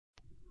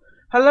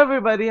Hello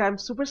everybody, I'm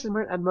Super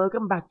Simmer and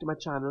welcome back to my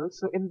channel.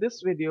 So in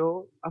this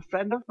video, a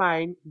friend of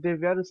mine,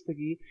 Divya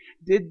Rustagi,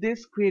 did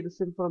this create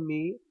sim for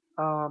me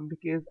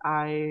because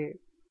I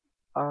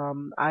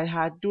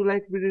had to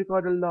like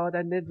re-record a lot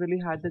and didn't really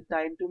had the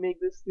time to make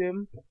this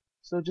sim.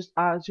 So just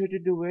asked her to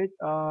do it.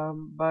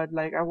 But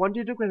like I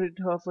wanted to credit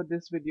her for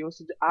this video,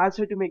 so I asked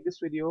her to make this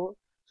video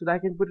so that I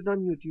can put it on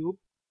YouTube,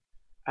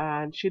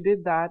 and she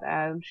did that,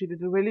 and she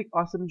did a really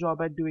awesome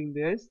job at doing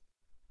this.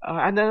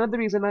 And another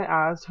reason I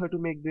asked her to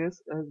make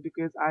this is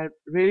because I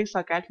really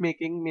suck at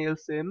making male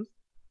sims.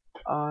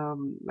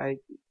 Like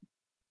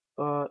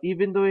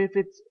even though if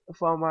it's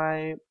for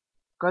my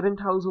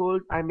current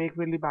household, I make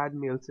really bad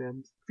male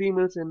sims.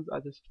 Female sims are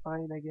just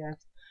fine, I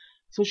guess.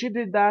 So she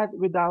did that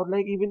without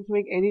like even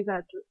throwing any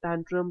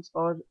tantrums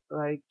or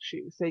like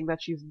she saying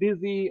that she's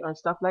busy or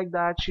stuff like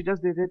that. She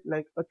just did it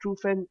like a true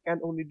friend can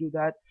only do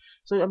that.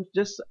 So I'm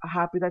just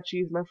happy that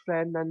she's my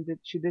friend and that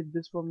she did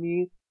this for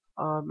me.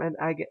 And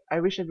I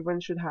wish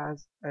everyone should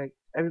has like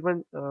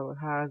everyone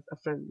has a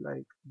friend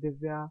like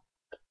Divya.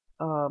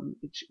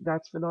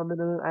 That's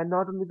phenomenal, and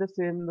not only the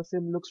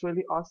sim looks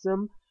really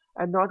awesome,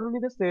 and not only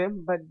the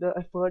same, but the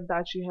effort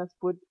that she has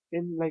put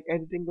in like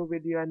editing the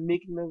video and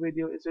making the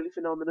video is really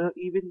phenomenal,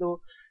 even though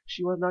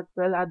she was not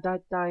well at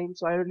that time.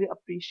 So I really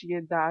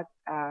appreciate that.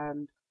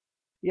 And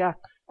yeah,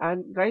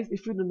 and guys,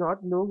 if you do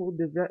not know who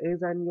Divya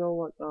is and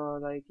you're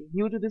like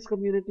new to this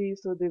community,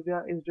 so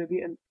Divya is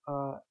really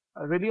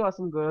a really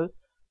awesome girl.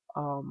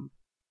 um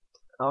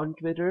on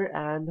Twitter,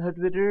 and her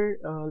Twitter,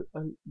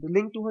 the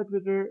link to her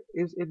Twitter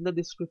is in the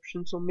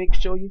description. So make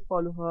sure you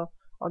follow her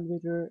on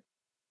Twitter.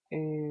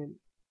 And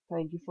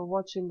thank you for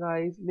watching,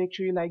 guys. Make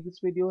sure you like this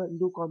video and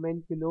do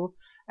comment below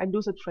and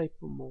do subscribe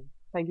for more.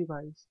 Thank you,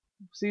 guys.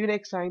 See you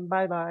next time.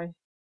 Bye bye.